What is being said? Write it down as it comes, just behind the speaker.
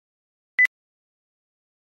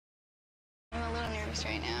nervous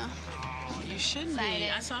right now. You shouldn't be.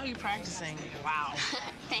 I saw you practicing. Wow.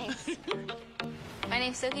 Thanks. My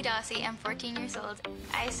name's Sofie Dossi. I'm 14 years old.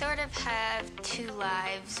 I sort of have two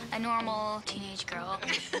lives, a normal teenage girl,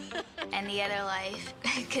 and the other life,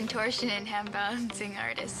 contortion and hand balancing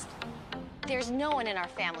artist. There's no one in our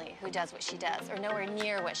family who does what she does, or nowhere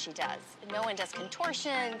near what she does. No one does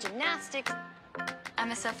contortion, gymnastics.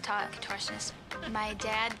 I'm a self-taught contortionist. My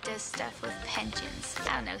dad does stuff with pensions.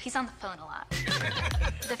 I don't know, he's on the phone a lot.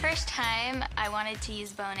 The first time I wanted to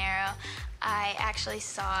use bow and arrow, I actually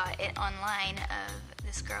saw it online of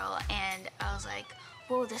this girl, and I was like,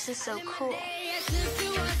 whoa, this is so cool.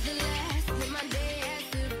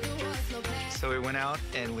 So we went out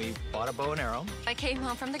and we bought a bow and arrow. I came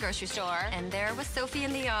home from the grocery store, and there was Sofie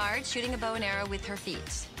in the yard shooting a bow and arrow with her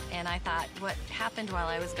feet. And I thought, what happened while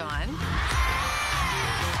I was gone?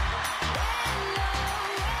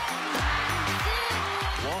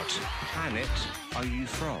 What planet are you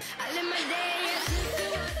from?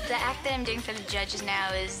 The act that I'm doing for the judges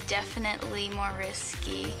now is definitely more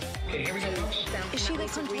risky. Okay, here we go. Is she the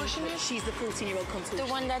contortionist? She's the 14-year-old contortionist.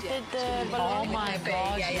 The one that did the balloon? Oh my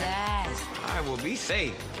God, yes. I will be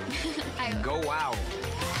safe. Go wow.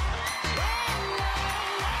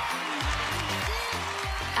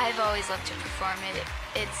 I've always loved to perform it.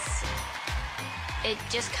 It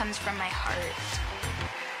just comes from my heart.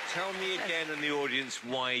 Tell me again and the audience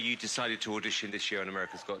why you decided to audition this year on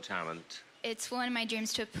America's Got Talent. It's one of my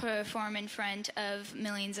dreams to perform in front of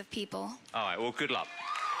millions of people. All right, well, good luck.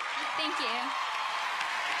 Thank you.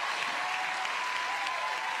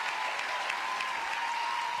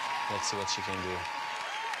 Let's see what she can do.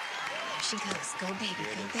 She goes, go baby,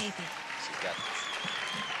 go baby. She's got this.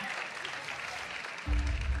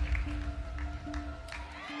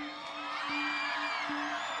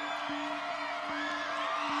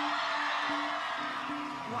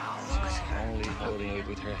 Only holding it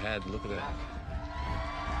with her head. Look at that.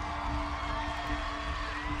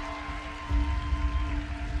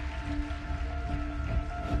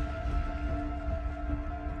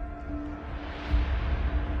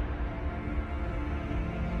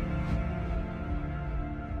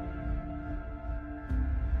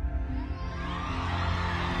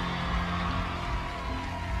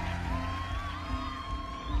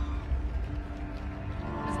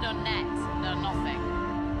 There's no net, no nothing.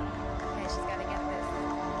 Okay, she's got to get this.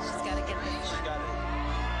 She's got to get this. She's got it.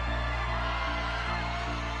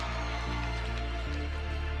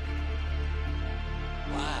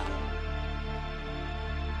 Wow.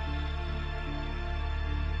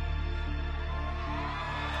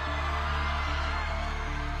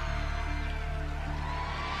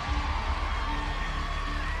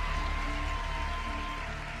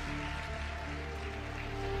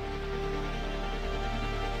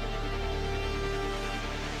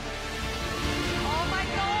 Oh my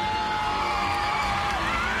God!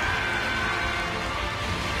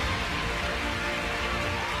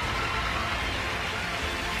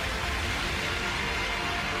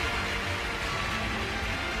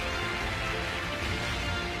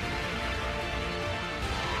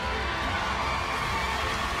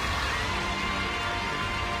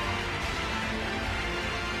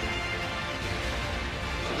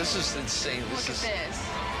 This is insane. Look at this.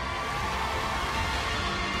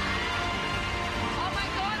 Oh my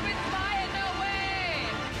God, with fire, no way!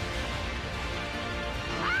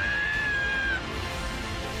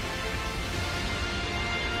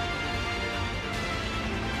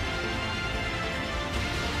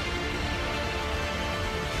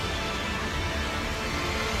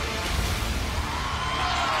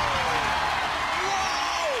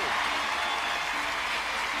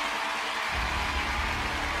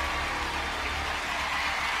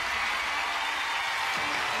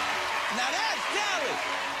 Now that's talent.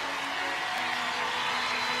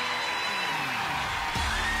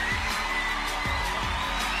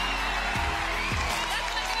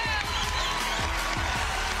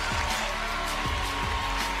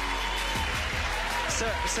 So,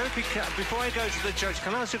 Sophie, before I go to the judge,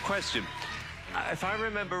 can I ask you a question? If I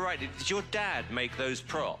remember rightly, did your dad make those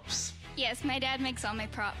props? Yes, my dad makes all my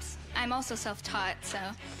props. I'm also self-taught, so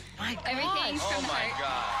My God. everything's from Oh the my heart.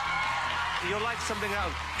 God. You're like something out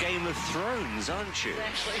of Game of Thrones, aren't you?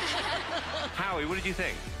 Howie, what did you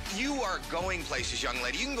think? You are going places, young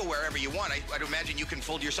lady. You can go wherever you want. I'd imagine you can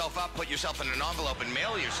fold yourself up, put yourself in an envelope, and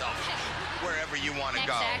mail yourself wherever you want to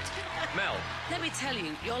Next go. act. Mel, Let me tell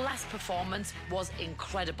you, your last performance was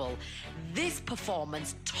incredible. This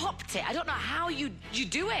performance topped it. I don't know how you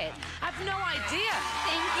do it. I've no idea.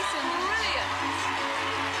 Thank you so much.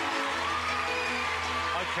 Brilliant.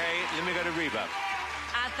 okay, let me go to Reba.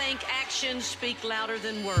 I think actions speak louder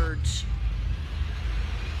than words.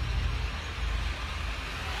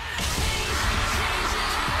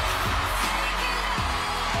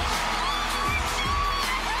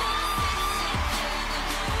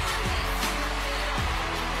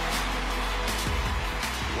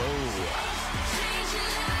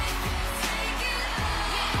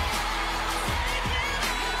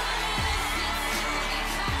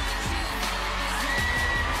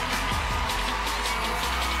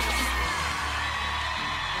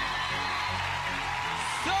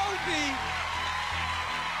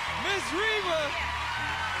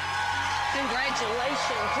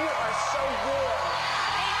 Congratulations. You are so good.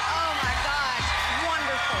 Oh, my gosh.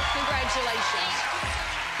 Wonderful. Congratulations.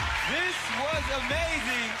 This was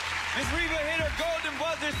amazing. Miss Reba hit her golden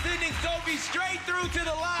buzzer, sending Sofie straight through to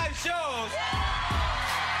the live shows.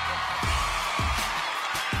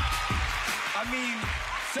 I mean,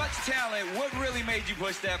 such talent. What really made you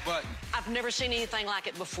push that button? I've never seen anything like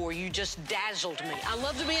it before. You just dazzled me. I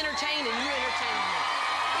love to be entertained, and you entertained me.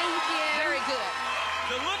 Thank you. Very good.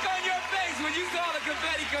 The look on your face when you saw the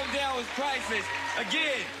confetti come down was priceless.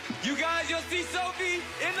 Again, you guys, you'll see Sofie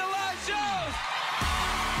in the live shows.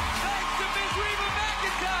 Thanks to Miss Reba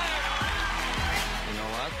McEntire. You know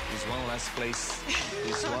what? There's one last place.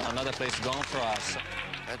 There's another place gone for us.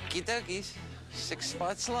 Okie dokies. 6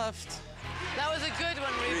 spots left. That was a good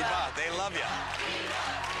one, Reba. Reba, they love you.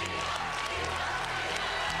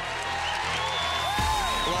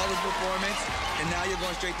 Flawless performance, and now you're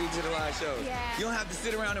going straight through to the live show. Yeah. You don't have to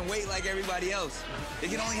sit around and wait like everybody else. It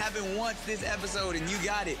can only happen once this episode, and you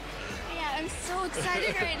got it. Yeah, I'm so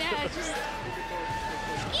excited right now. Just...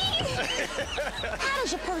 How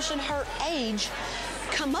does a person her age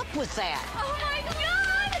come up with that? Oh my God!